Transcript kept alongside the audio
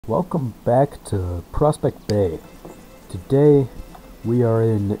Welcome back to Prospect Bay. Today we are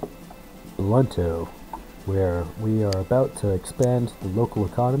in Blunto, where we are about to expand the local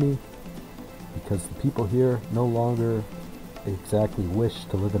economy because the people here no longer exactly wish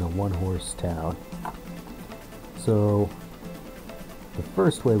to live in a one-horse town. So the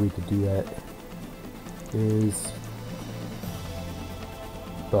first way we could do that is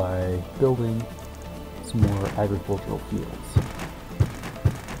by building some more agricultural fields.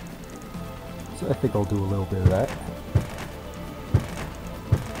 So I think I'll do a little bit of that.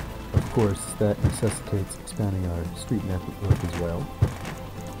 Of course, that necessitates expanding our street network as well,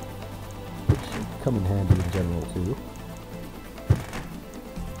 which should come in handy in general too.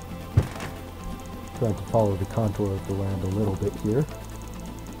 Trying to follow the contour of the land a little bit here.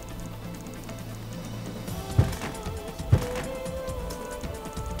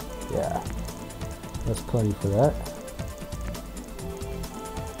 Yeah, that's plenty for that.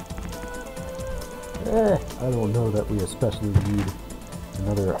 I don't know that we especially need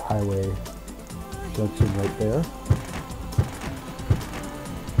another highway junction right there.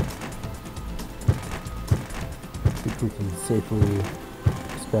 I think we can safely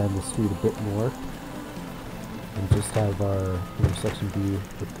expand the street a bit more and just have our intersection be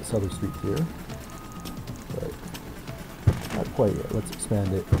with this other street here. But not quite yet. Let's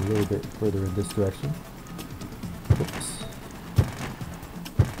expand it a little bit further in this direction. Oops.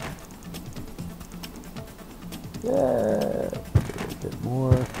 Yeah, a little bit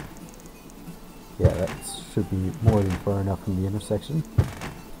more. Yeah, that should be more than far enough from the intersection.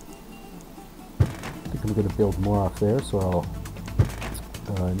 I think I'm going to build more off there, so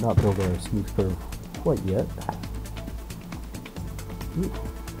I'll not build a smooth curve quite yet. Ooh.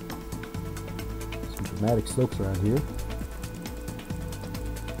 Some dramatic slopes around here.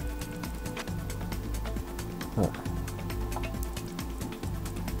 Huh.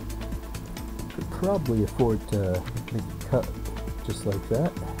 Probably afford to make a cut just like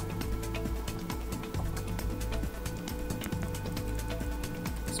that.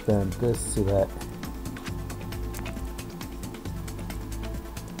 Expand this so that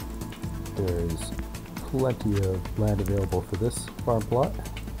there's plenty of land available for this farm plot.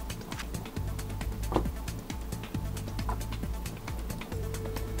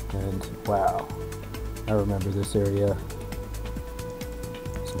 And wow, I remember this area.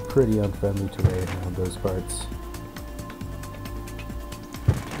 Pretty unfriendly terrain around those parts.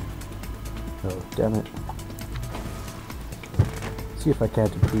 Oh, damn it. See if I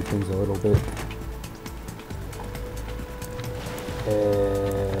can't improve things a little bit.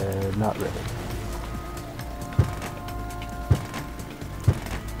 Not really.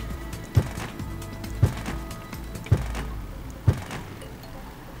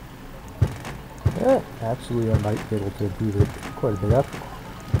 Actually, I might be able to improve it quite a bit after all.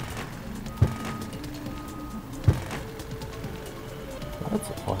 That's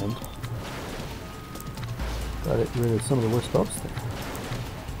a find. Got it rid of some of the worst bumps there.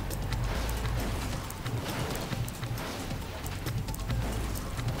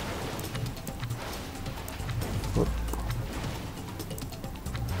 Whoop.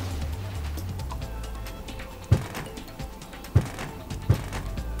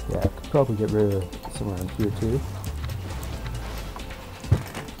 Yeah, I could probably get rid of some around here too.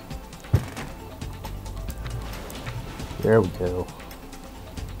 There we go.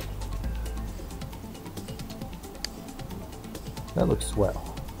 That looks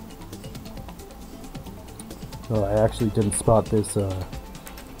swell. Oh, I actually didn't spot this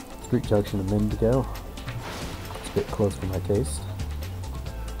street junction a minute ago. It's a bit close for my taste.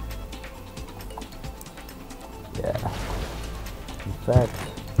 Yeah. In fact,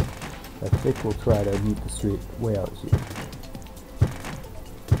 I think we'll try to meet the street way out here.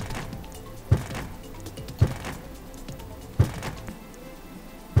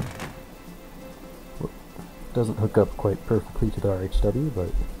 Doesn't hook up quite perfectly to the RHW, but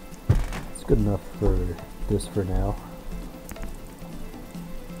it's good enough for this for now.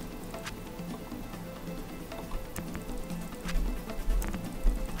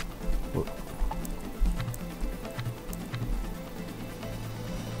 Whoa.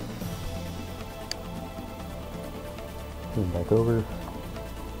 Turn back over.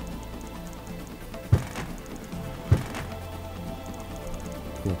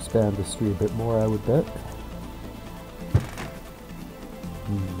 Can expand the street a bit more, I would bet.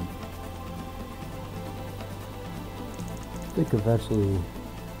 I think eventually,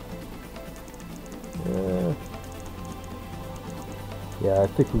 yeah, I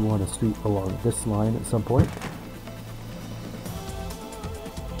think we want a street along this line at some point.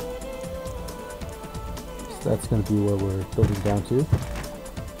 So that's going to be where we're building down to.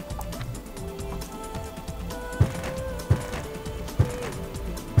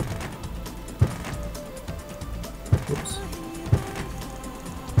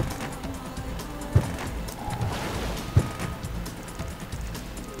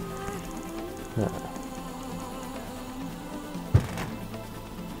 And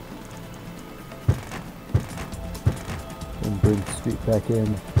bring the street back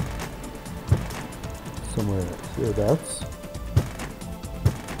in somewhere hereabouts.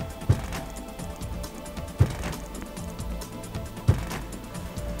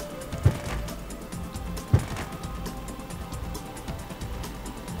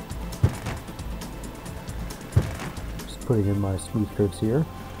 Just putting in my smooth curves here.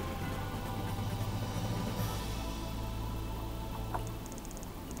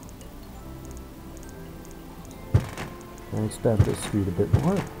 And expand this street a bit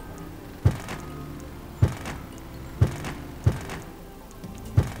more.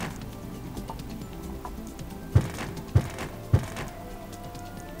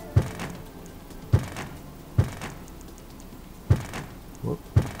 Whoop.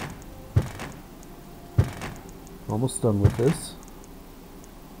 Almost done with this.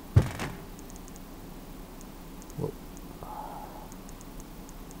 Whoop.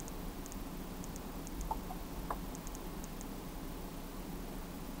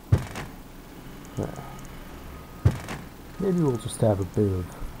 Maybe we'll just have a bit of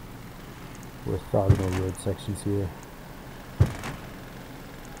orthogonal road sections here.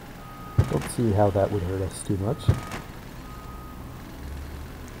 Don't see how that would hurt us too much.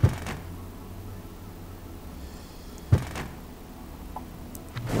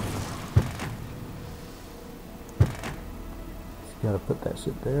 Just gotta put that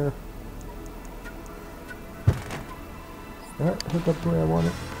shit there. Is that hooked up the way I want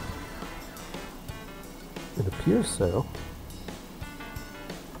it? It appears so.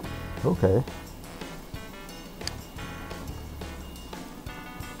 Okay.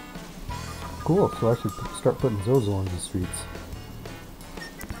 Cool, so I should start putting those along the streets.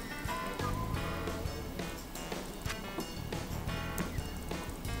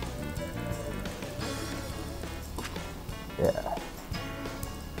 Yeah.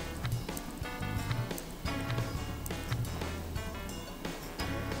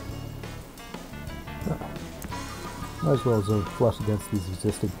 Might as well zone flush against these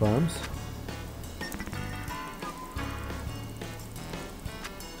existing farms.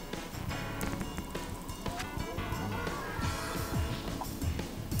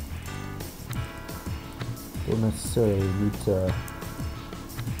 Don't necessarily need to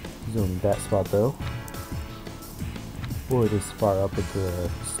zone that spot though. Or this far up into the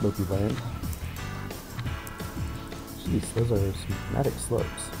slopey land. Jeez, those are some dramatic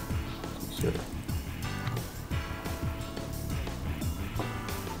slopes, to be sure.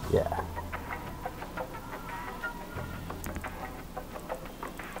 Yeah.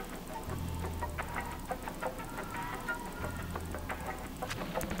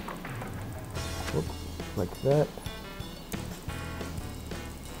 Whoop, like that.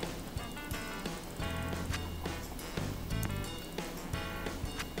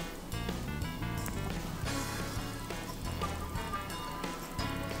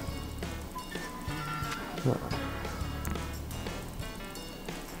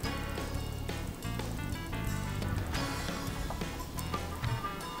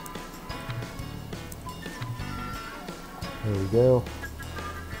 There we go.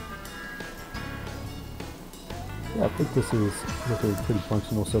 Yeah, I think this is looking pretty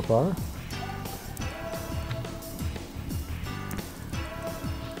functional so far.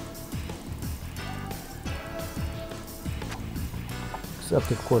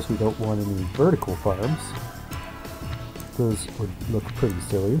 Except, of course, we don't want any vertical farms. Those would look pretty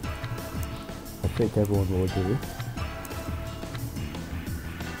silly. I think everyone will agree.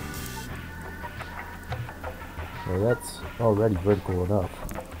 Well, that's already vertical enough.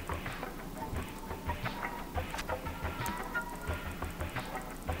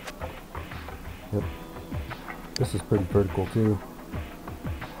 Yep. This is pretty vertical too.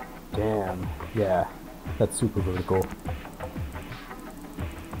 Damn. Yeah. That's super vertical.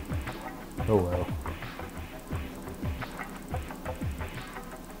 Oh well.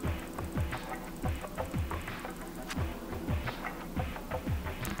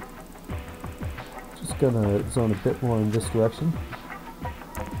 Gonna zone a bit more in this direction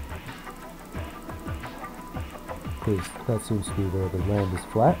because that seems to be where the land is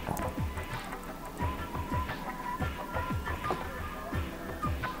flat.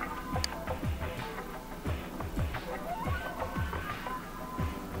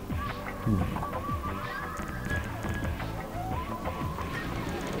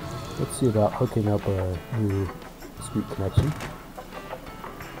 Let's see about hooking up a new street connection.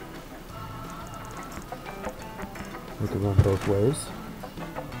 We can run both ways.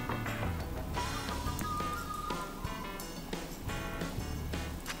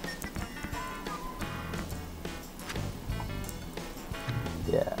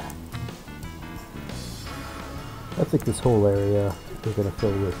 I think this whole area we're going to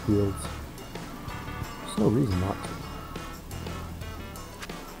fill with fields. There's no reason not to.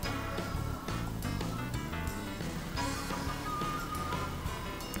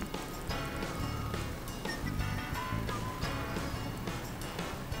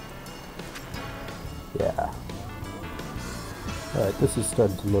 Yeah. Alright, this is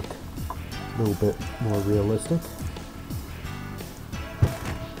starting to look a little bit more realistic.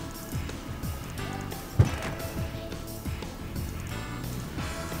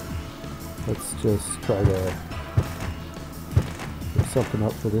 Let's just try to get something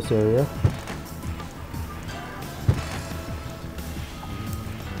up for this area.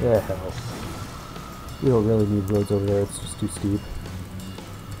 Yeah, hell. We don't really need roads over there, it's just too steep.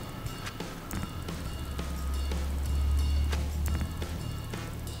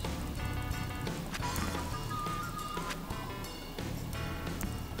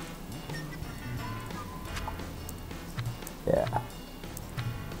 Yeah.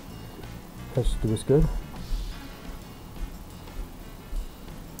 That should do us good.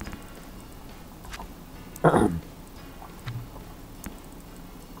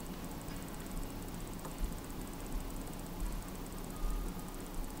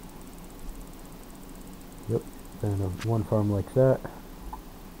 Yep, then one farm like that.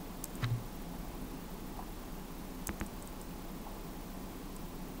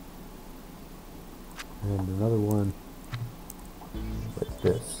 And another one like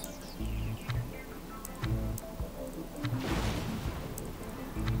this.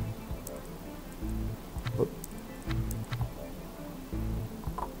 Whoop.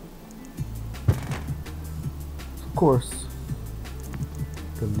 Of course,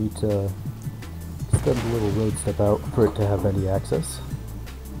 gonna need to extend the little road step out for it to have any access.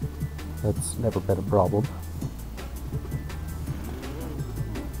 That's never been a problem.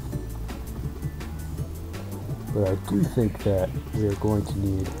 But I do think that we are going to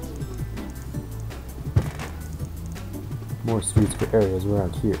need more streets for areas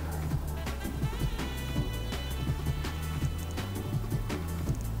around here.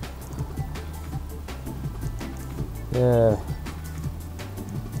 Yeah,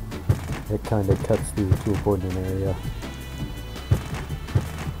 it kind of cuts through to a point in an area.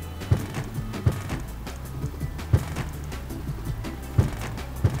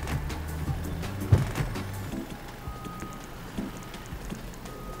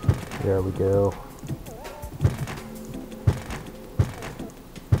 There we go.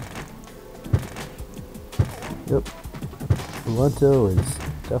 Yep. Blunto is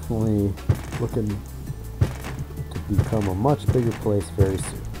definitely looking to become a much bigger place very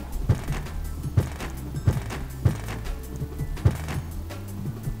soon.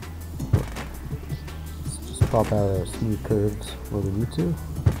 Let's just pop out our smooth curves where we need to.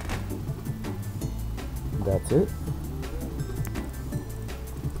 That's it.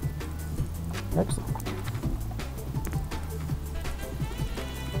 Excellent.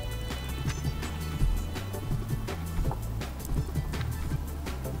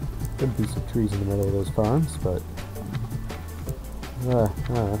 Could be some trees in the middle of those farms, but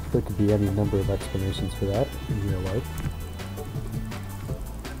there could be any number of explanations for that in real life.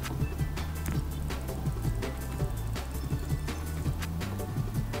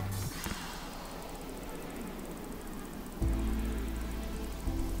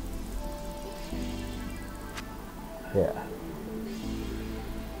 Yeah.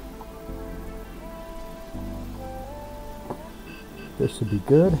 This should be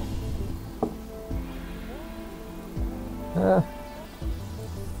good. So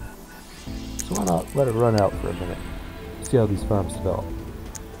why not let it run out for a minute? See how these farms develop.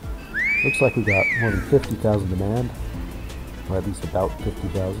 Looks like we got more than 50,000 demand, or at least about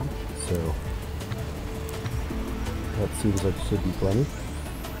 50,000. So that seems like it should be plenty.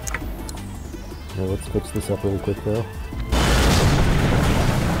 Now let's fix this up really quick though.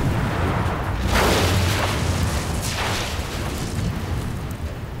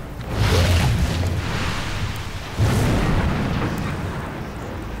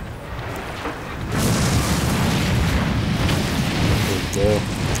 There we go.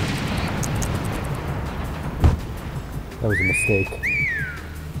 That was a mistake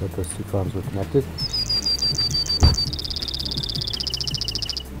that those two farms were connected.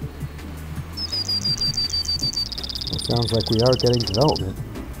 Sounds like we are getting development.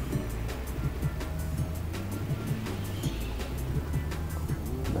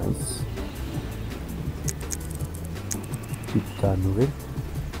 Nice. Keep the time moving.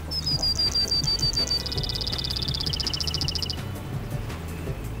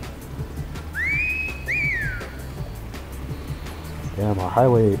 Damn, our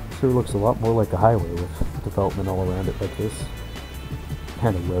highway sure looks a lot more like a highway with the development all around it like this.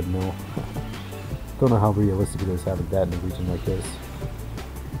 And a road mill. Don't know how realistic it is having that in a region like this.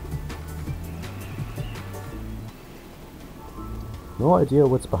 No idea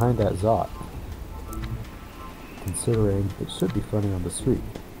what's behind that Zot, considering it should be funny on the street.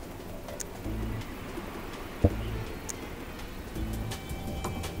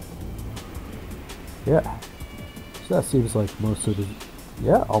 Yeah, so that seems like most of the,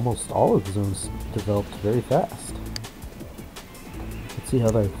 yeah, almost all of the zones developed very fast. Let's see how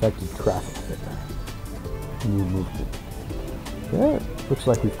that affected traffic there. New movement. Yeah, looks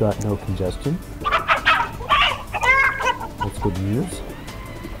like we've got no congestion. That's good news.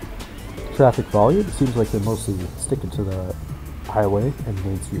 Traffic volume, it seems like they're mostly sticking to the highway and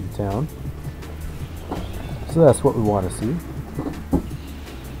main street in town. So that's what we want to see.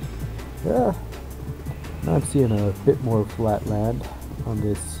 Yeah. Now I'm seeing a bit more flat land on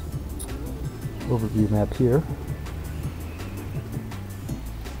this overview map here,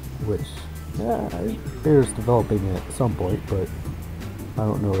 which, yeah, it bears developing at some point, but I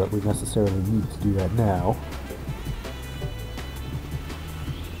don't know that we necessarily need to do that now.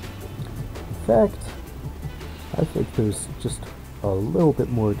 In fact, I think there's just a little bit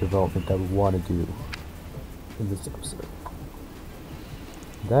more development that we want to do in this episode.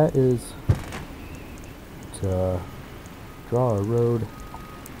 That is to draw a road.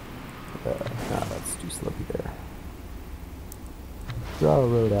 Nah, that's too slippery there. Draw a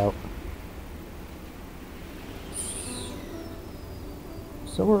road out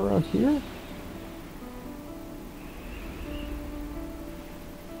somewhere around here.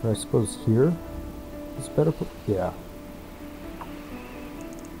 Or I suppose here is better. Yeah.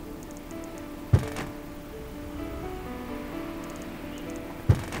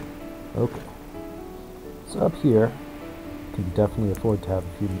 Okay. So up here, can definitely afford to have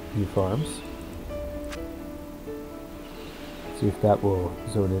a few new farms. See if that will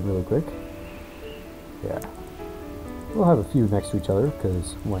zone in really quick. Yeah. We'll have a few next to each other,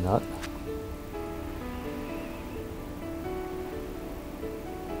 because why not?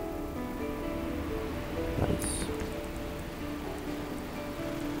 Nice.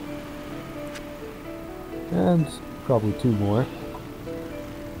 And probably two more.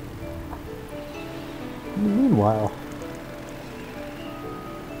 Meanwhile,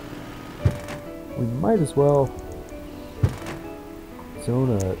 we might as well zone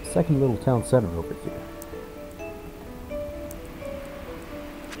a second little town center over here,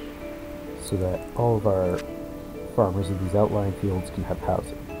 so that all of our farmers in these outlying fields can have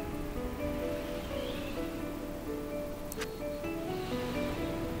housing.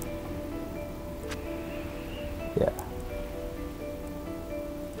 Yeah.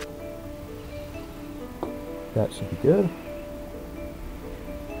 That should be good.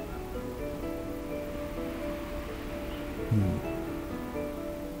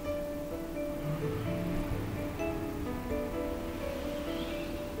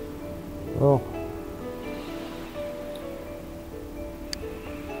 Well,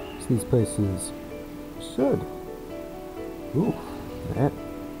 these places should. Ooh, man.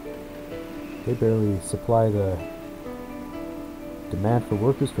 They barely supply the demand for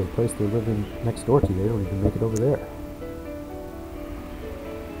workers for the place they're living next door to. They don't even make it over there.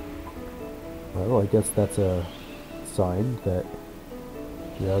 Well, I guess that's a sign that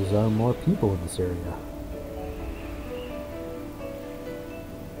there are more people in this area.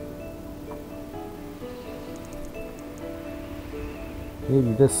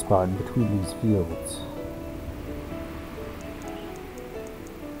 Maybe this spot in between these fields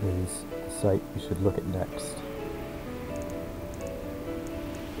is the site we should look at next.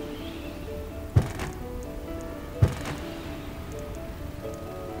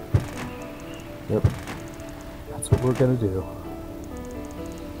 Yep, that's what we're gonna do.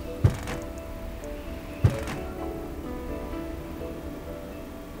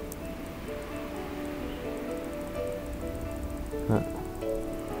 Huh.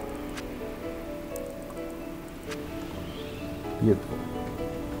 Beautiful.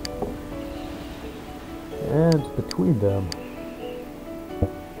 And between them,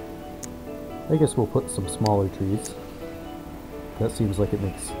 I guess we'll put some smaller trees. That seems like it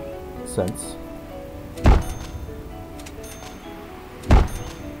makes sense.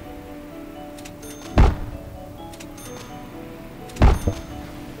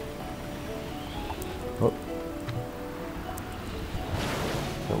 Oh.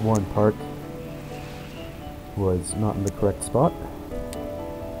 That one park was not in the correct spot.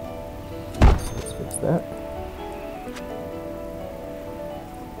 So let's fix that.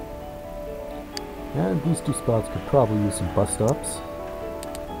 And these two spots could probably use some bus stops.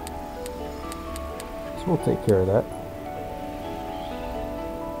 So we'll take care of that.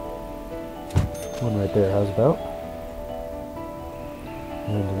 One right there, how's about?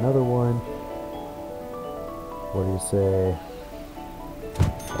 And another one. What do you say?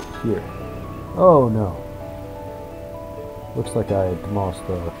 Up here. Oh no. Looks like I demolished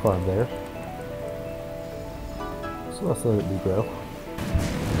the farm there. So let's let it regrow.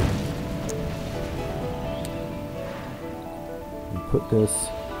 And put this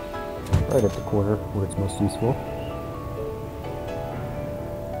right at the corner where it's most useful.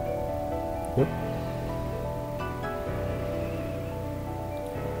 Yep.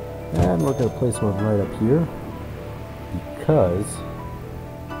 And we're going to place one right up here because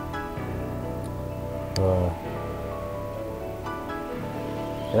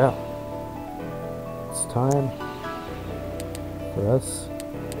yeah, it's time for us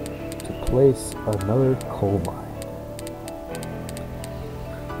to place another coal mine.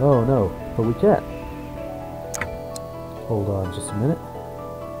 Oh no, but we can't. Hold on just a minute.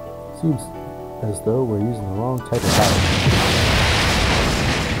 Seems as though we're using the wrong type of power.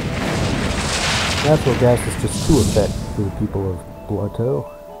 Natural gas is just too effective for the people of Blunto.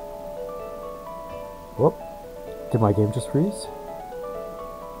 Whoop. Did my game just freeze?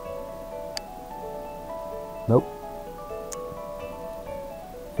 Nope.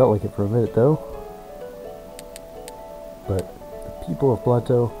 Felt like it for a minute though. But the people of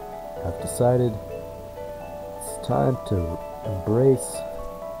Blunto have decided it's time to embrace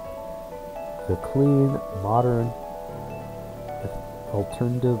the clean, modern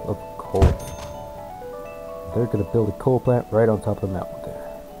alternative of coal. They're going to build a coal plant right on top of the mountain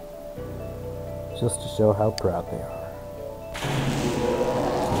there. Just to show how proud they are.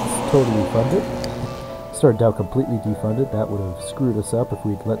 It's totally funded. Started out completely defunded. That would have screwed us up if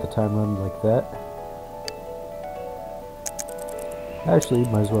we'd let the time run like that. Actually,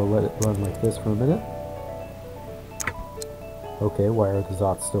 might as well let it run like this for a minute. Okay, why are the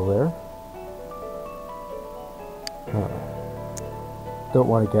Zots still there? Don't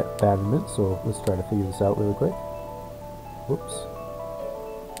want to get abandonment, so let's try to figure this out really quick. Whoops.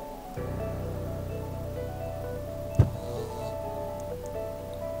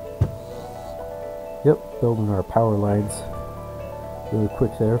 Yep, building our power lines really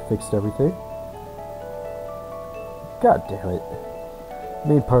quick there, fixed everything. God damn it. The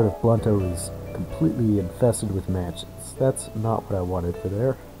main part of Blunto is completely infested with mansions. That's not what I wanted for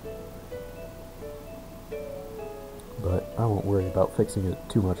there. But I won't worry about fixing it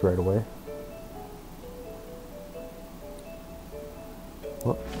too much right away.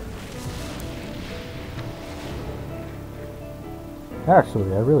 Well,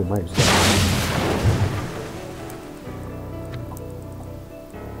 actually, I really might just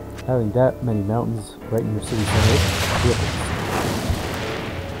having that many mountains right in your city center.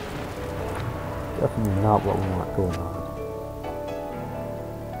 Definitely not what we want going on.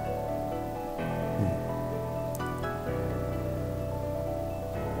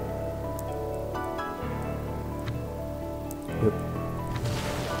 Yep.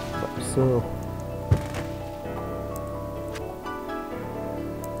 Like so.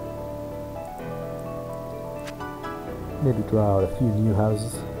 Maybe draw out a few new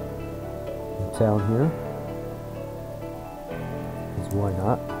houses in town here. Because why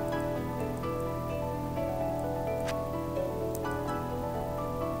not?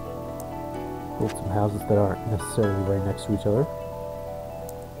 Build some houses that aren't necessarily right next to each other.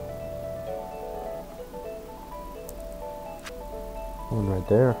 One right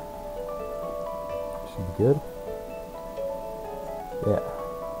there. Should be good. Yeah.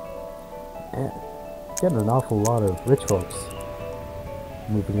 And getting an awful lot of rich folks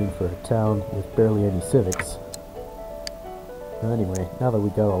moving in for a town with barely any civics. Anyway, now that we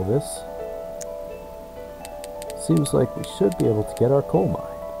got all this, seems like we should be able to get our coal mine.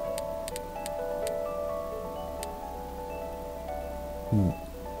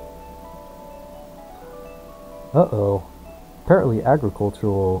 Uh-oh. Apparently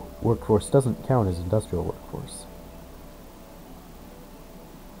agricultural workforce doesn't count as industrial workforce.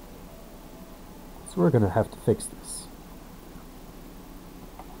 So we're going to have to fix this.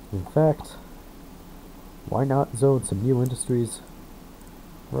 In fact, why not zone some new industries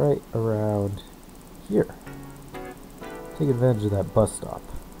right around here? Take advantage of that bus stop.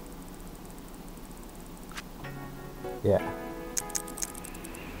 Yeah.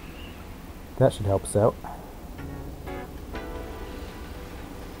 That should help us out.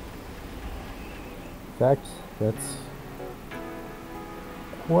 In fact, that's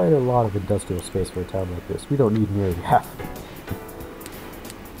quite a lot of industrial space for a town like this. We don't need nearly half of it.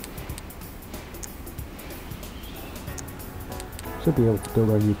 Should be able to build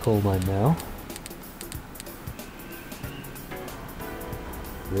our new coal mine now.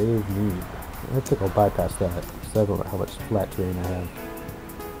 Grave need. I think I'll bypass that, because I don't know how much flat terrain I have.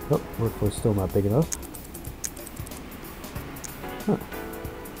 Oh, workforce still not big enough. Huh.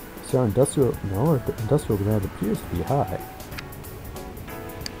 So our industrial... No, our industrial demand appears to be high.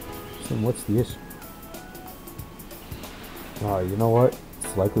 So what's the issue? Oh, you know what?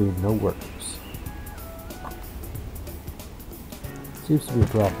 It's likely no workers. Seems to be a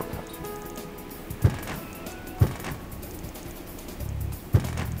problem.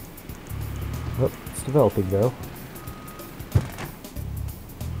 Oh, it's developing though.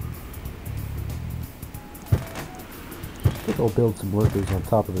 I think I'll build some workers on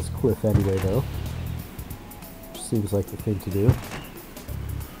top of this cliff anyway though. Which seems like the thing to do.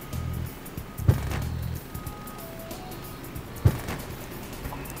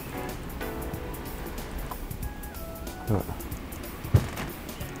 Huh.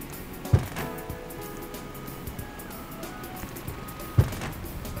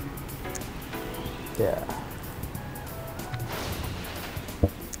 Yeah.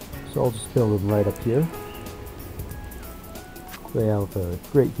 So I'll just build them right up here. They have a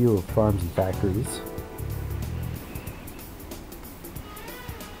great view of farms and factories.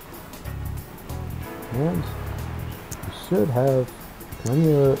 And we should have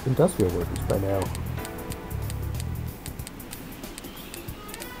plenty of industrial workers by now.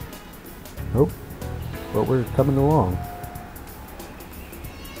 Nope, but we're coming along.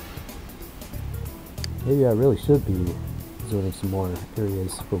 Maybe I really should be zoning some more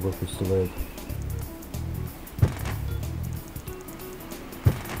areas for workers to live.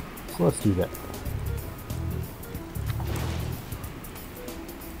 So let's do that.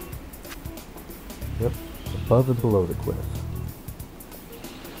 Yep, above and below the cliff.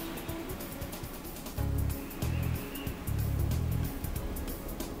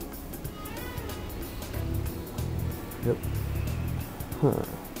 Yep. Huh.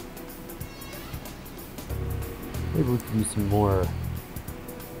 Maybe we could use some more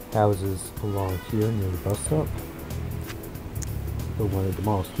houses along here near the bus stop. Don't want to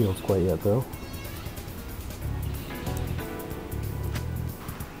demolish fields quite yet though.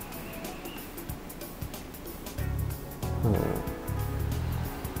 Huh.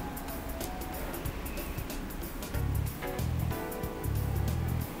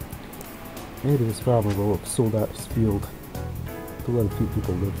 Maybe this farmer will have sold out his field to let a few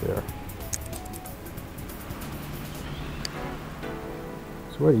people live there.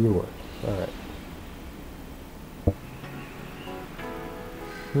 So where do you work? Alright.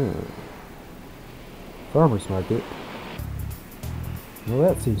 Farmer's market. Well,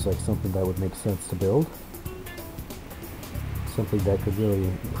 that seems like something that would make sense to build. Something that could really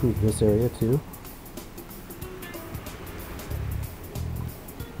improve this area too.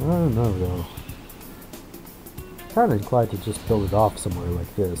 I don't know though. Kinda inclined to just build it off somewhere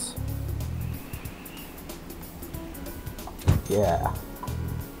like this. Yeah.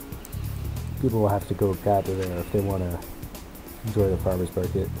 People will have to go gather there if they want to enjoy the farmer's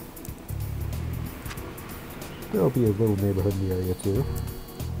market. There'll be a little neighborhood in the area too.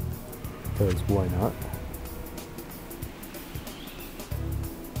 Because why not?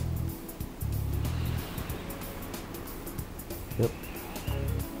 Yep.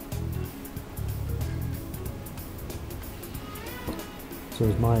 So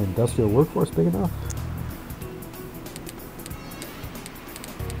is my industrial workforce big enough?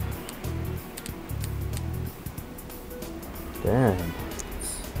 Damn.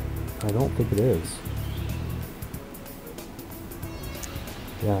 I don't think it is.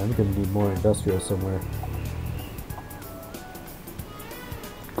 Yeah, I'm gonna need more industrial somewhere.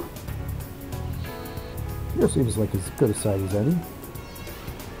 Here seems like as good a site as any.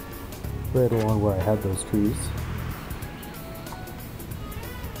 Right along where I had those trees.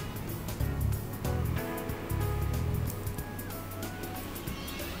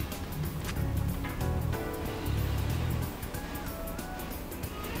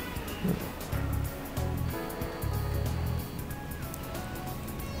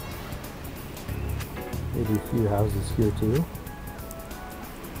 Maybe a few houses here too.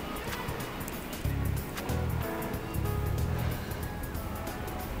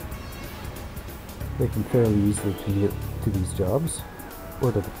 They can fairly easily commute to these jobs,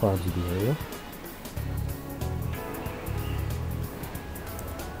 or to the farms of the area.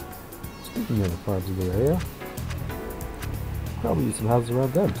 Speaking of the farms of the area, probably use some houses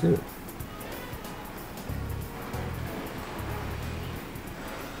around them too.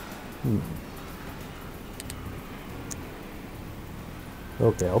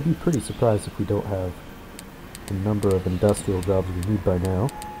 Okay, I'll be pretty surprised if we don't have the number of industrial jobs we need by now.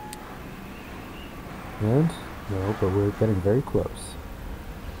 And, no, but we're getting very close.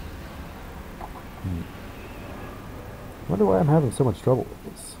 Wonder why I'm having so much trouble with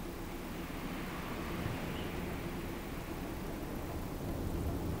this.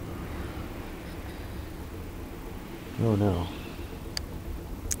 Oh no.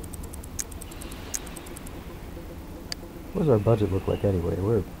 What does our budget look like anyway?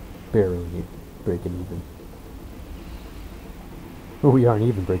 We're barely breaking even. Well, we aren't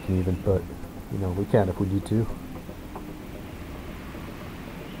even breaking even, but, you know, we can if we need to.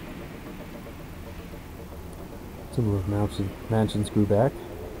 Some of the mansions grew back.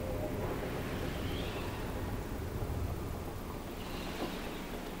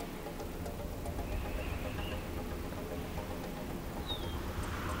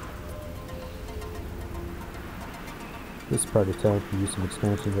 This part of town can use some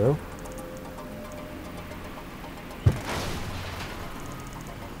expansion though.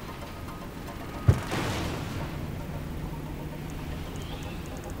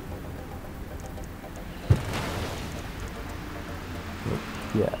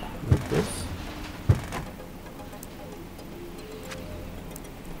 Yeah, like this.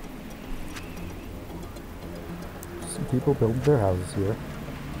 Some people building their houses here.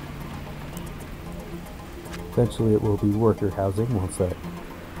 Eventually it will be worker housing once that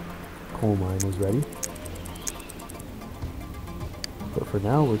coal mine is ready. But for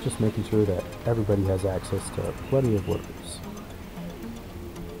now, we're just making sure that everybody has access to plenty of workers.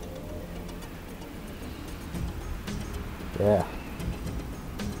 Yeah.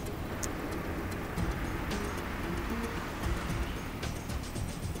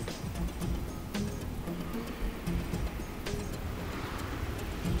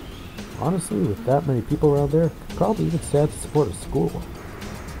 Honestly, with that many people around there, could probably even stand to support a school.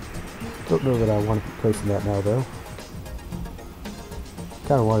 Don't know that I want to be placing that now, though.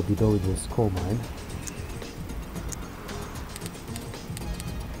 Kind of want to be building this coal mine.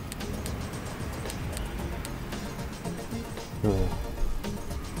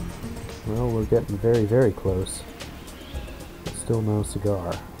 Well, we're getting very, very close. But still no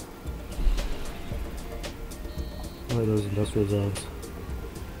cigar. Where are those industrial zones?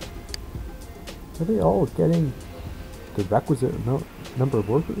 Are they all getting the requisite number of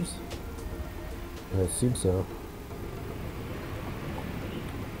workers? I assume so.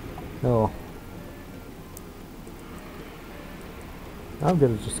 No. I'm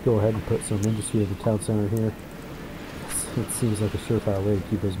gonna just go ahead and put some industry in the town center here. It seems like a surefire way to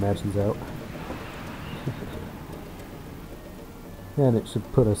keep those mansions out. And it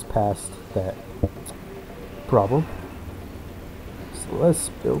should put us past that problem. So let's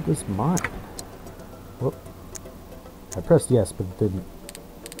build this mine. Whoop. I pressed yes, but it didn't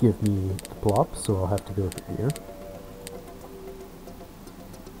give me the plop, so I'll have to go through here.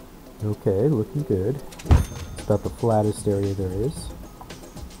 Okay, looking good. It's about the flattest area there is.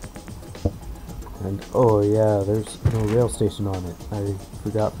 And, oh yeah, there's no rail station on it. I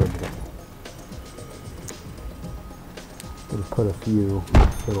forgot for a minute. Gonna put a few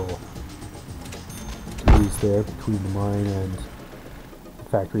little trees there between the mine and the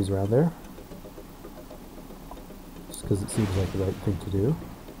factories around there. Because it seems like the right thing to do.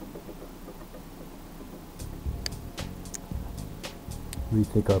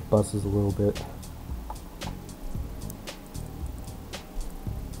 Rethink our buses a little bit.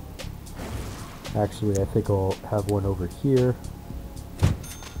 Actually, I think I'll have one over here.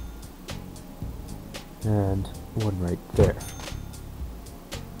 And one right there.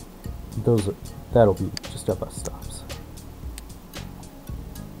 That'll be just our bus stops.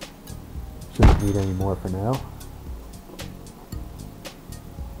 Shouldn't need any more for now.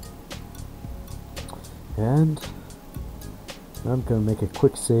 And I'm going to make a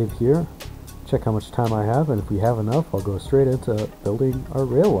quick save here, check how much time I have, and if we have enough, I'll go straight into building our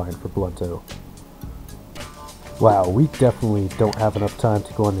rail line for Blunto. Wow, we definitely don't have enough time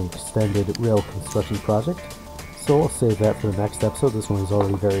to go on an extended rail construction project, so I'll save that for the next episode. This one is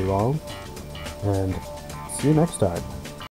already very long, and see you next time.